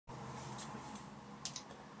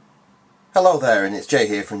Hello there, and it's Jay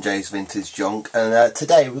here from Jay's Vintage Junk, and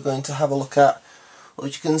today we're going to have a look at, well,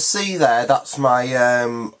 as you can see there, that's my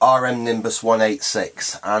RM Nimbus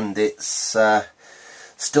 186, and it's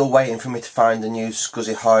still waiting for me to find a new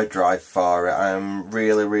SCSI hard drive for it. I'm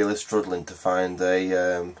really struggling to find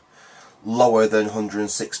a lower than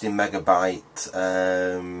 160 megabyte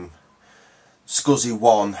SCSI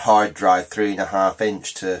 1 hard drive, 3.5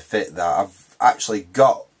 inch, to fit that. I've actually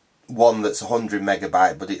got one that's 100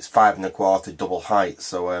 megabyte, but it's 5.25 double height,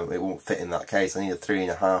 so it won't fit in that case. I need a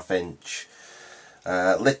 3.5 inch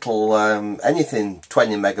little anything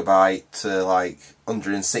 20 megabyte to like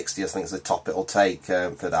 160, I think is the top it'll take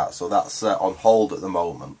for that, so that's on hold at the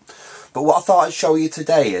moment. But what I thought I'd show you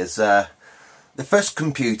today is the first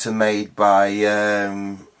computer made by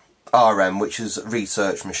RM, which is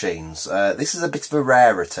Research Machines. This is a bit of a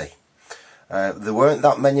rarity. There weren't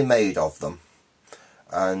that many made of them.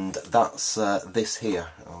 And that's this here.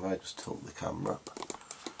 I'll just tilt the camera.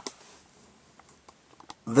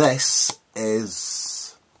 This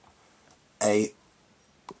is a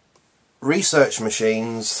Research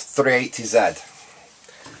Machines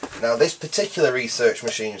 380Z. Now this particular Research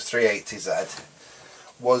Machines 380Z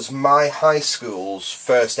was my high school's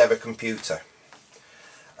first ever computer.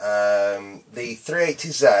 The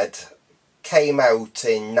 380Z came out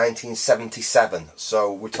in 1977,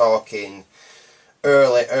 so we're talking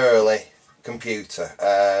early computer.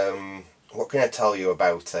 What can I tell you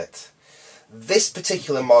about it? This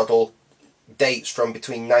particular model dates from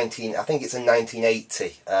between I think it's a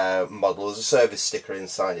 1980 model. There's a service sticker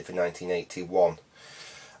inside it for 1981.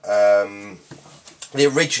 The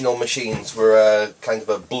original machines were kind of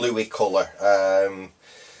a bluey colour.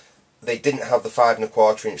 They didn't have the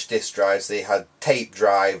 5.25 inch disk drives. They had tape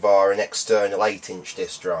drive or an external 8 inch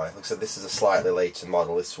disk drive. Like I said, this is a slightly later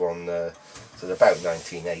model. This one is about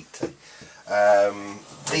 1980.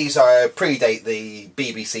 These predate the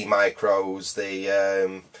BBC micros. The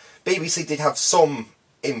BBC did have some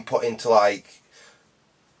input into, like,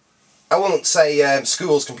 I won't say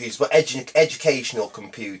schools computers, but educational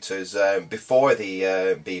computers before the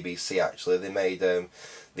BBC. Actually, they made the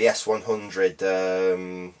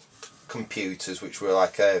S100 computers, which were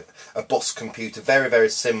like a bus computer, very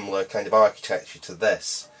similar kind of architecture to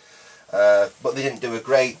this. But they didn't do a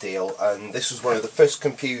great deal, and this was one of the first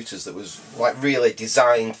computers that was like really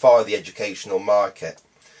designed for the educational market.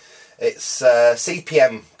 It's a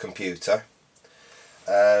CPM computer.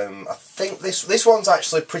 I think this one's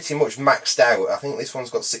actually pretty much maxed out. I think this one's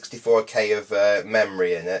got 64K of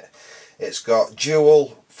memory in it. It's got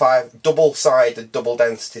double-sided,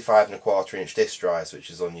 double-density 5.25 inch disk drives, which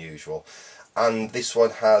is unusual. And this one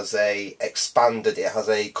has it has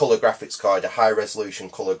a colour graphics card, a high-resolution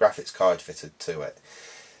colour graphics card fitted to it.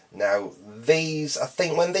 Now, these, I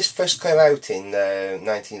think when this first came out in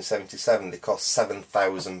 1977, they cost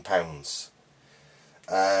 £7,000.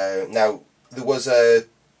 Now, there was a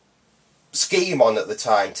scheme on at the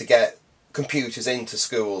time to get computers into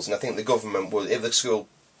schools, and I think the government would, if the school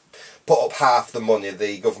put up half the money,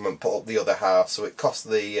 the government put up the other half, so it cost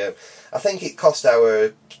I think it cost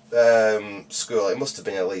our school, it must have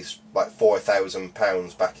been at least like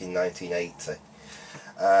 £4,000 back in 1980.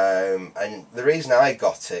 And the reason I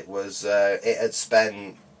got it was it had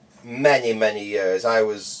spent many years.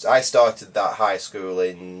 I started that high school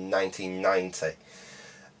in 1990,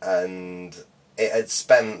 and it had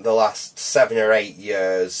spent the last 7 or 8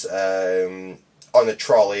 years on a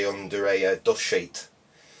trolley under a dust sheet.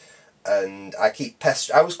 And I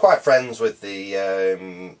was quite friends with the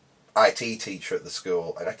IT teacher at the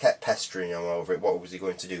school, and I kept pestering him over it. What was he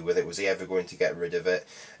going to do with it? Was he ever going to get rid of it?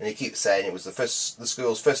 And he keeps saying it was the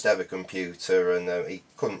school's first ever computer, and he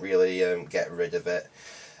couldn't really get rid of it.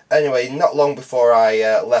 Anyway, not long before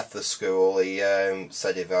I left the school, he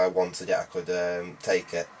said if I wanted it, I could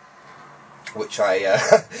take it, which I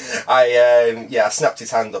snapped his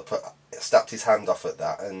hand off at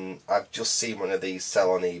that, and I've just seen one of these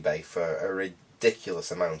sell on eBay for a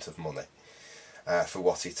ridiculous amount of money for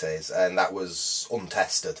what it is, and that was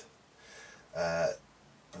untested.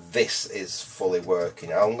 This is fully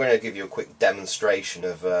working. I'm going to give you a quick demonstration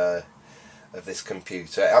of this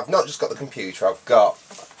computer. I've not just got the computer, I've got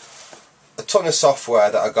a ton of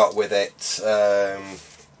software that I got with it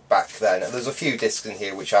back then. There's a few discs in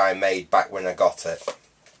here which I made back when I got it,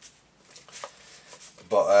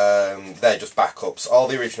 but they're just backups. All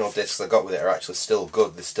the original discs I got with it are actually still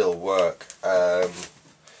good, they still work.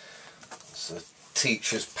 It's a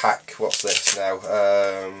teacher's pack. What's this now?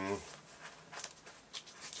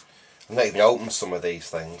 I've not even opened some of these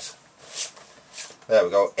things. There we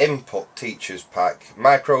go. Input teachers pack,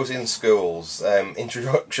 micros in schools,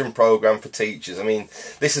 introduction program for teachers. I mean,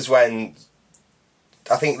 this is when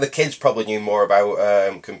I think the kids probably knew more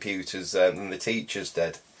about computers than the teachers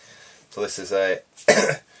did. So this is a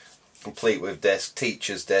complete with disk,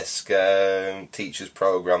 teachers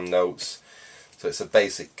program notes. So it's a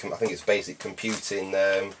basic, I think it's basic computing,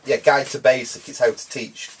 yeah, guide to basic. It's how to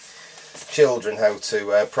teach children how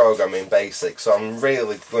to program in BASIC. So I'm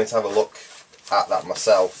really going to have a look at that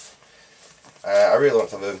myself. I really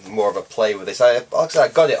want to have more of a play with this. Like I said, I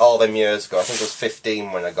got it all them years ago. I think I was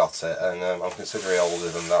 15 when I got it, and I'm considerably older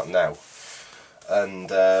than that now. And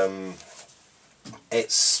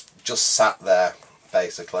it's just sat there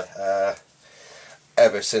basically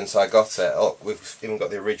ever since I got it. Oh, we've even got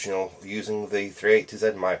the original using the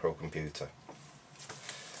 380Z microcomputer.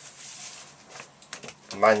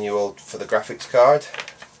 Manual for the graphics card.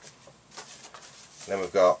 Then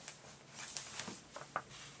we've got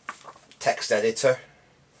text editor,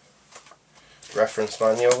 reference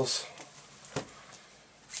manuals.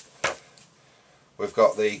 We've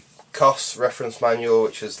got the COS reference manual,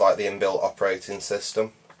 which is like the inbuilt operating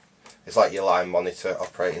system. It's like your line monitor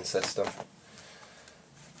operating system.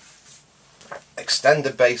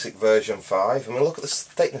 Extended Basic version 5. I mean, look at the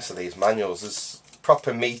thickness of these manuals. There's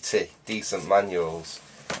proper meaty, decent manuals.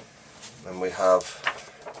 And we have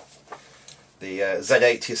the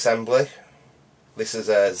Z80 assembly. This is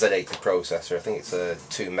a Z80 processor. I think it's a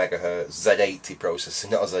 2 MHz Z80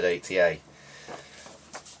 processor, not a Z80A.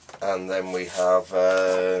 And then we have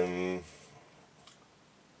oh,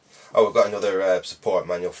 we've got another support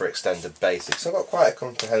manual for Extended Basic. So I've got quite a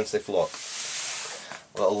comprehensive look.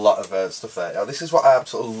 Got a lot of stuff there. Now this is what I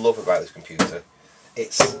absolutely love about this computer.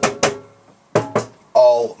 It's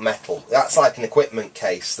all metal. That's like an equipment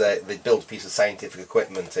case. They build a piece of scientific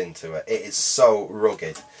equipment into it. It is so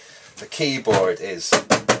rugged. The keyboard is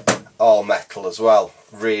all metal as well.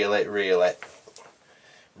 Really, really,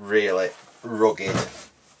 really rugged,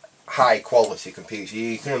 high quality computer.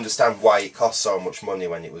 You can understand why it cost so much money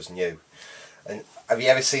when it was new. And have you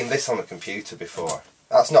ever seen this on a computer before?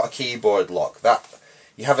 That's not a keyboard lock. That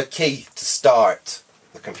you have a key to start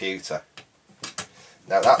the computer.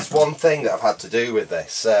 Now that's one thing that I've had to do with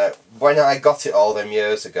this. When I got it all them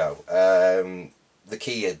years ago, the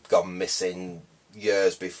key had gone missing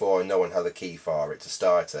years before. No one had a key for it to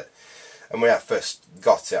start it. And when I first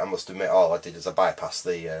got it, I must admit, all I did is I bypassed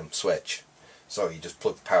the switch. So you just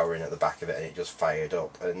plug power in at the back of it and it just fired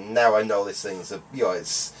up. And now I know this thing's a, you know,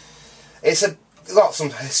 it's got some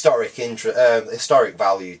historic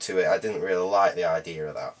value to it. I didn't really like the idea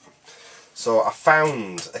of that. So I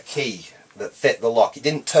found a key that fit the lock. It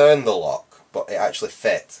didn't turn the lock, but it actually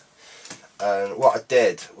fit. And what I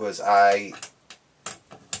did was I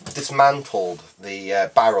dismantled the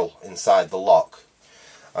barrel inside the lock.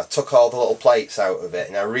 I took all the little plates out of it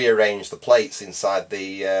and I rearranged the plates inside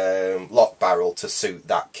the lock barrel to suit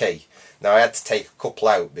that key. Now I had to take a couple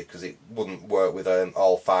out because it wouldn't work with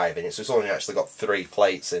all 5 in it, so it's only actually got 3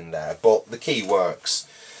 plates in there, but the key works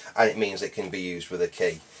and it means it can be used with a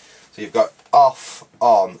key. So you've got off,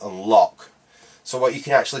 on and lock. So what you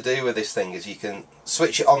can actually do with this thing is you can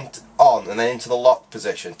switch it on and then into the lock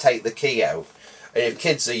position, take the key out, and if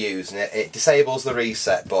kids are using it, it disables the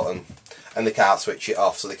reset button and they can't switch it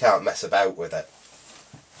off, so they can't mess about with it.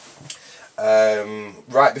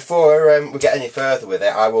 Right, before we get any further with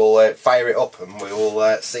it, I will fire it up and we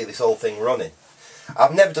will see this whole thing running.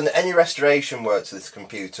 I've never done any restoration work to this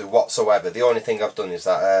computer whatsoever. The only thing I've done is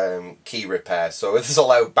that key repair. So if there's a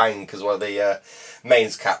loud bang because one of the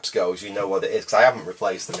mains caps goes, you know what it is, because I haven't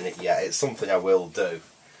replaced them in it yet. It's something I will do.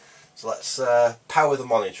 So let's power the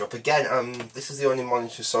monitor up. Again, this is the only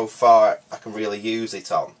monitor so far I can really use it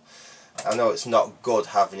on. I know it's not good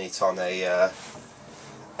having it on a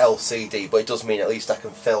LCD, but it does mean at least I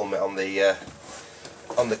can film it on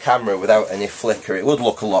the camera without any flicker. It would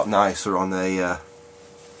look a lot nicer on a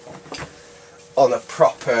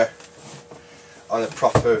proper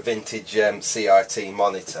vintage CRT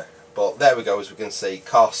monitor. But there we go, as we can see,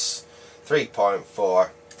 COS 3.4.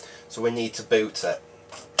 So we need to boot it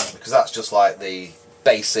because that's just like the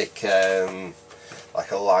basic,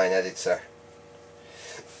 like a line editor.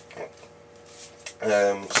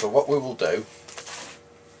 So what we will do,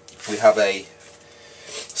 we have a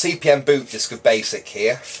CPM boot disk of BASIC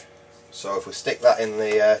here. So if we stick that in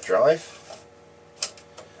the drive,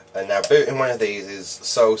 and now booting one of these is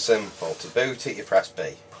so simple. To boot it, you press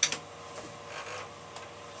B.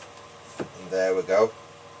 And there we go.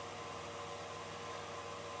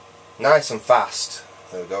 Nice and fast.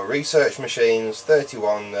 There we go. Research Machines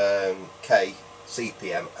 31K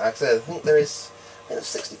CPM. Actually, I think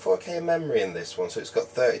It's 64k of memory in this one, so it's got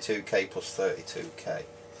 32k plus 32k.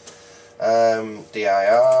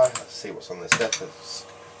 DIR, let's see what's on this desk.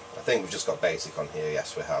 I think we've just got basic on here,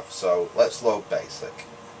 yes we have. So let's load basic.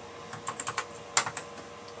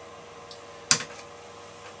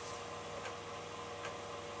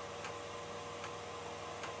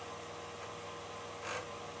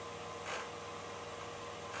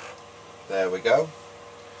 There we go.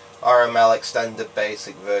 RML Extended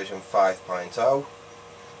Basic version 5.0.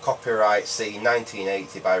 Copyright C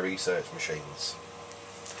 1980 by Research Machines.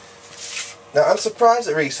 Now I'm surprised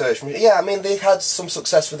at Research Machines. Yeah, I mean they had some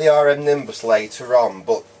success with the RM Nimbus later on,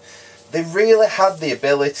 but they really had the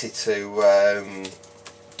ability to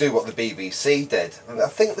do what the BBC did. And I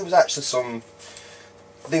think there was actually some...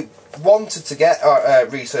 They wanted to get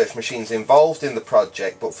Research Machines involved in the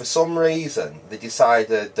project, but for some reason they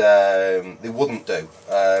decided they wouldn't do.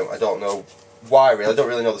 I don't know why really, I don't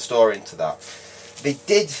really know the story into that. They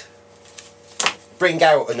did bring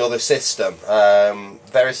out another system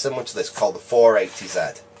very similar to this called the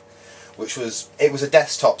 480Z, which was a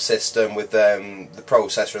desktop system with the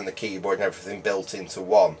processor and the keyboard and everything built into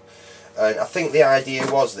one. And I think the idea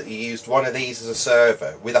was that you used one of these as a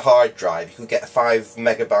server with a hard drive. You could get a 5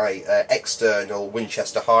 megabyte external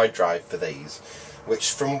Winchester hard drive for these,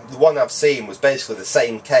 which from the one I've seen was basically the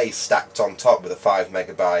same case stacked on top with a 5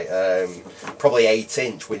 megabyte, probably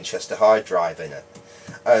 8-inch Winchester hard drive in it.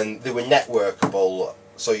 And they were networkable,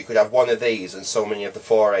 so you could have one of these and so many of the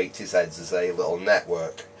 480Zs as a little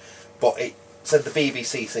network. But it said the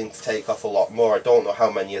BBC seemed to take off a lot more. I don't know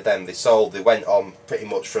how many of them they sold. They went on pretty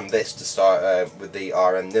much from this to start with the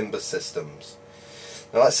RM Nimbus systems.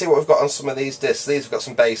 Now let's see what we've got on some of these discs. These have got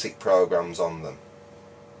some basic programs on them.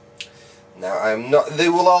 Now they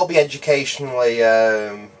will all be educationally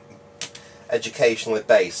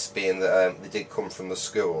based, being that they did come from the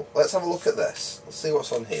school. Let's have a look at this. Let's see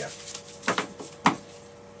what's on here.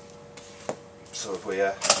 So if we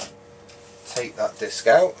take that disc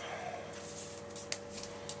out,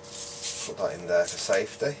 put that in there for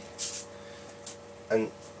safety,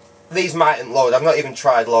 and these mightn't load. I've not even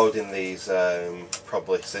tried loading these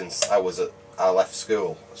probably since I left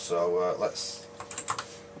school, so let's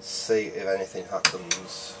see if anything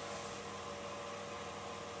happens.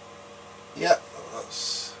 Yep,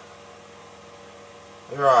 that's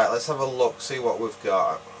right. Let's have a look, see what we've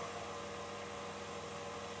got.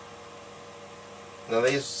 Now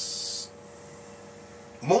these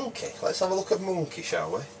Monkey, let's have a look at Monkey,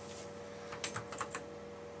 shall we?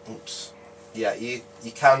 Oops. Yeah, you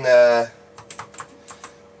can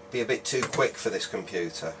be a bit too quick for this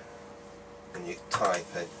computer when you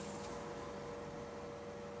type it.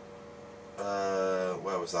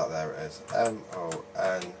 Where was that? There it is.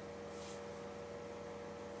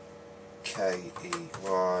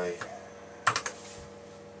 MONKEY.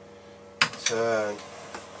 Turn.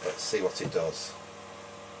 Let's see what it does.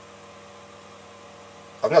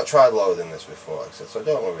 I've not tried loading this before, so I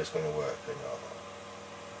don't know if it's going to work or not.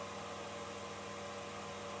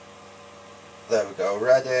 There we go,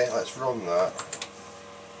 ready, let's run that.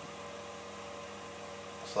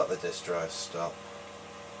 Let's let the disk drive stop.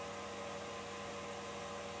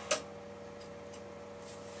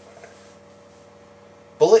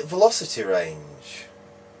 Bullet velocity range.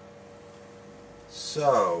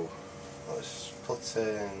 So, let's put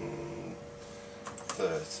in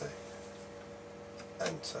 30.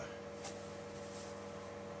 Enter.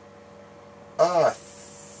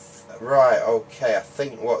 Right, okay, I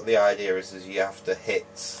think what the idea is you have to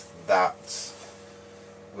hit that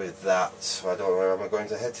with that. I don't know, am I going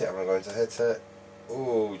to hit it? Am I going to hit it?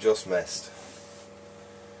 Ooh, just missed.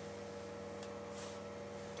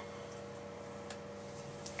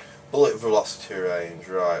 Bullet velocity range,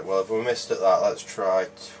 right, well if we missed at that, let's try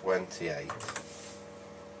 28.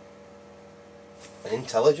 An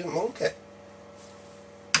intelligent monkey.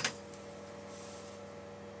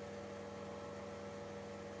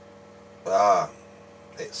 Ah,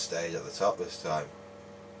 it stayed at the top this time.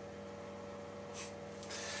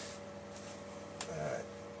 Alright,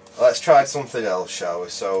 let's try something else, shall we?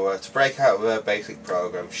 So to break out of a basic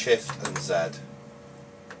program, Shift and Z.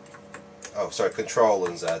 Oh, sorry, Control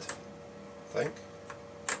and Z, I think.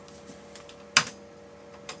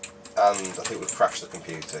 And I think we've crashed the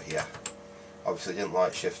computer here. Obviously didn't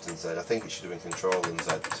like Shift and Z. I think it should have been Control and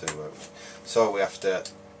Z too. So we have to,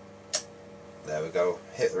 there we go,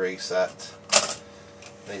 hit the reset.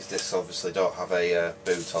 These discs obviously don't have a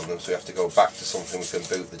boot on them, so we have to go back to something we can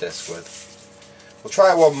boot the disc with. We'll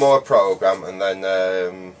try one more program and then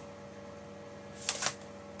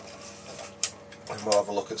we'll have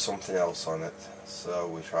a look at something else on it. So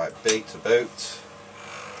we try B to boot.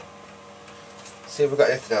 See if we've got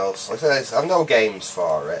anything else. Like I said, I've no games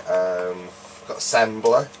for it. Got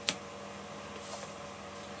assembler.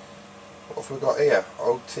 What have we got here?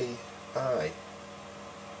 OTI.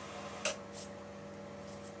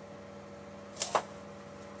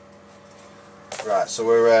 Right, so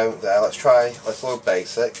we're there. Let's load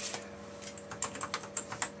basic.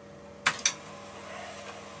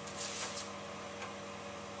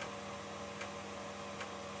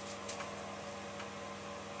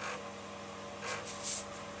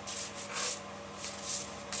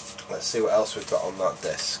 Let's see what else we've got on that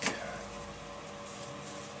disk.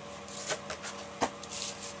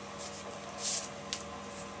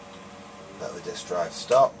 Let the disk drive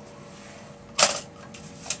stop.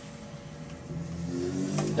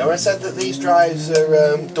 Now I said that these drives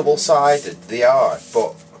are double-sided, they are,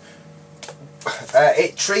 but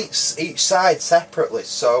it treats each side separately,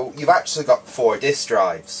 so you've actually got 4 disk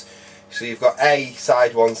drives. So you've got A,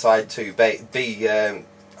 side 1, side 2, B I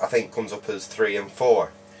think comes up as 3 and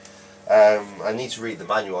 4. I need to read the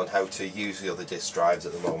manual on how to use the other disk drives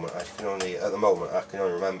at the moment. I can only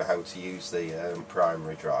remember how to use the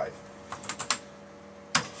primary drive.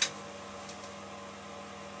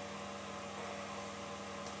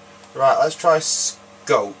 Right, let's try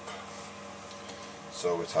scope.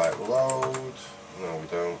 So we type load. No, we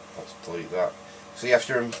don't. Let's delete that. So you have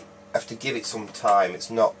to give it some time. It's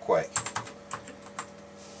not quick.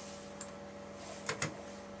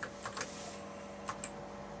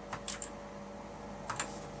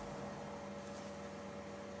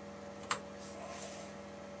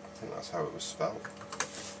 I think that's how it was spelled.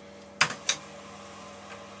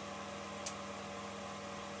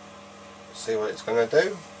 See what it's going to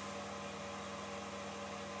do.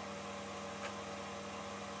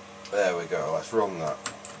 There we go, let's run that.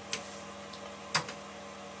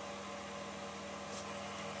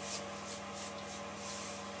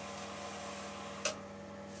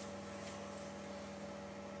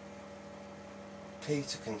 P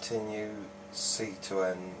to continue, C to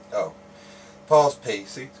end. Oh, pause P,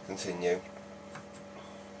 C to continue.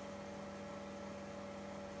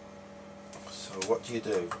 So what do you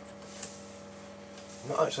do?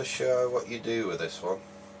 I'm not actually sure what you do with this one.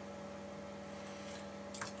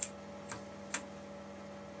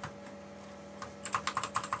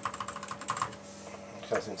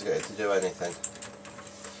 Can't seem to get it to do anything.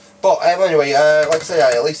 But anyway, like I say,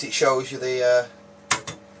 at least it shows you the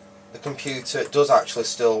computer. It does actually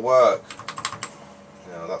still work.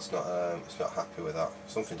 No, that's not. It's not happy with that.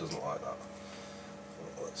 Something doesn't like that.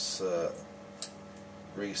 Let's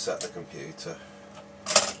reset the computer.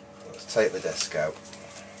 Let's take the disk out.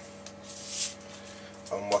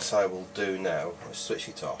 And what I will do now, let's switch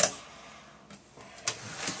it off.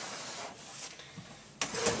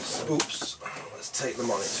 Oops. Let's take the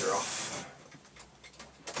monitor off.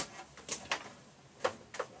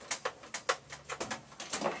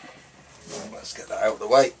 Let's get that out of the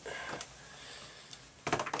way.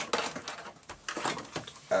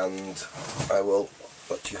 And I will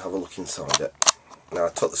let you have a look inside it. Now I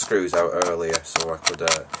took the screws out earlier so I could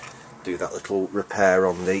do that little repair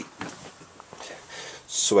on the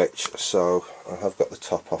switch. So I have got the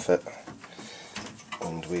top off it.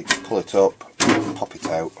 And we pull it up, pop it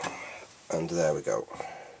out. And there we go.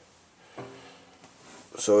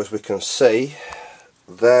 So as we can see,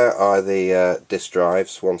 there are the disk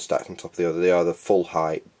drives, one stacked on top of the other. They are the full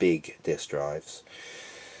height big disk drives.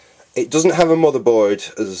 It doesn't have a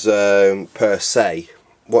motherboard as per se.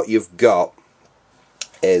 What you've got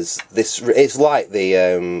is this. It's like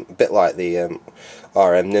the bit like the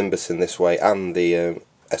RM Nimbus in this way, and the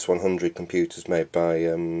S100 computers made by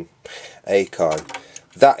Acorn.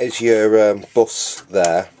 That is your bus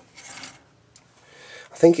there.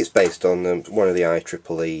 I think it's based on one of the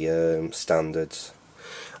IEEE standards.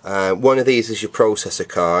 One of these is your processor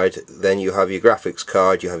card, then you have your graphics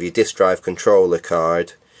card, you have your disk drive controller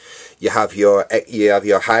card, you have your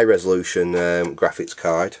high resolution graphics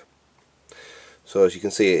card. So as you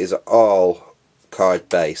can see, it is all card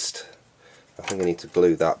based. I think I need to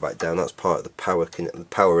glue that back down. That's part of the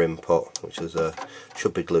power input, which is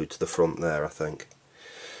should be glued to the front there, I think.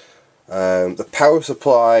 The power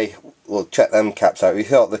supply, we'll check them caps out. We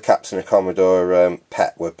thought the caps in a Commodore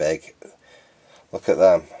PET were big. Look at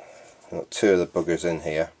them. Got 2 of the buggers in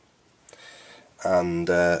here. And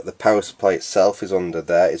the power supply itself is under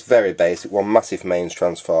there. It's very basic. One massive mains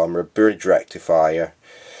transformer, a bridge rectifier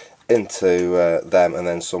into them, and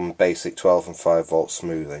then some basic 12 and 5 volt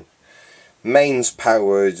smoothing. Mains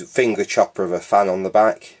powered finger chopper of a fan on the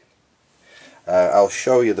back. I'll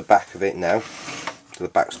show you the back of it now. The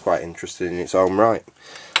back's quite interesting in its own right.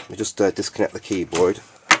 Let me just disconnect the keyboard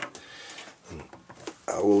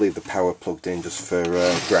I will leave the power plugged in just for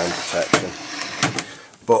ground protection.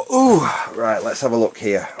 But ooh, right, let's have a look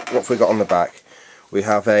here. What have we got on the back? We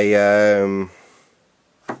have a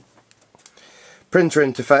printer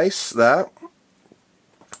interface there.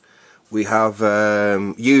 We have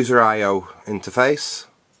user I/O interface.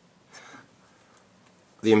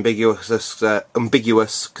 The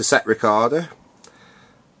ambiguous cassette recorder.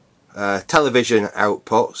 Television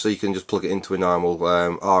output, so you can just plug it into a normal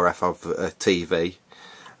RF of a TV.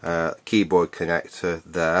 Keyboard connector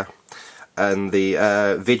there. And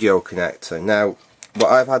the video connector. Now,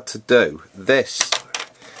 what I've had to do, this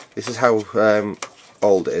is how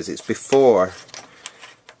old it is. It's before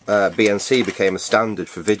BNC became a standard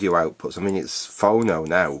for video outputs. I mean, it's phono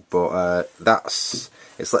now, but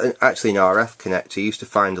it's actually an RF connector. You used to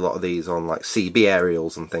find a lot of these on like CB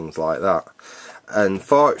aerials and things like that. And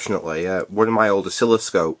fortunately, one of my old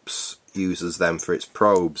oscilloscopes uses them for its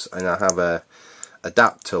probes, and I have a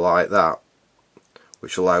adapter like that,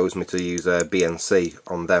 which allows me to use a BNC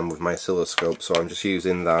on them with my oscilloscope. So I'm just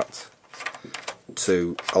using that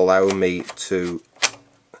to allow me to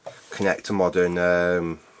connect a modern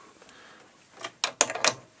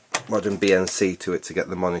BNC to it to get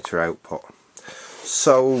the monitor output.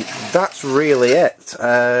 So that's really it.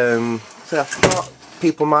 So I thought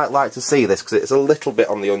people might like to see this because it's a little bit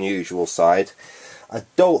on the unusual side. I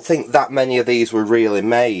don't think that many of these were really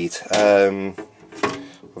made.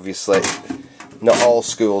 Obviously, not all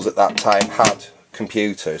schools at that time had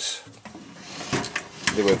computers.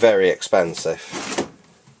 They were very expensive.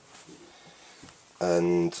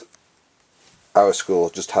 And our school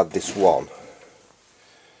just had this one.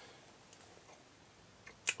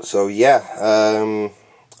 So yeah,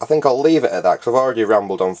 I think I'll leave it at that because I've already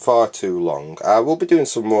rambled on far too long. I will be doing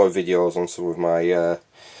some more videos on some of my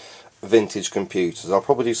vintage computers. I'll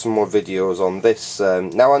probably do some more videos on this.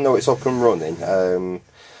 Now I know it's up and running,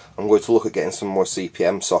 I'm going to look at getting some more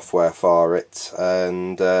CPM software for it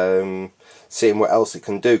and seeing what else it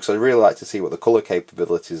can do, because I'd really like to see what the colour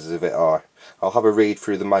capabilities of it are. I'll have a read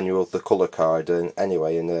through the manual of the colour card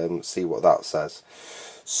anyway and see what that says.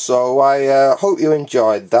 So I hope you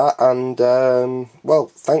enjoyed that, and well,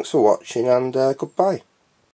 thanks for watching, and goodbye.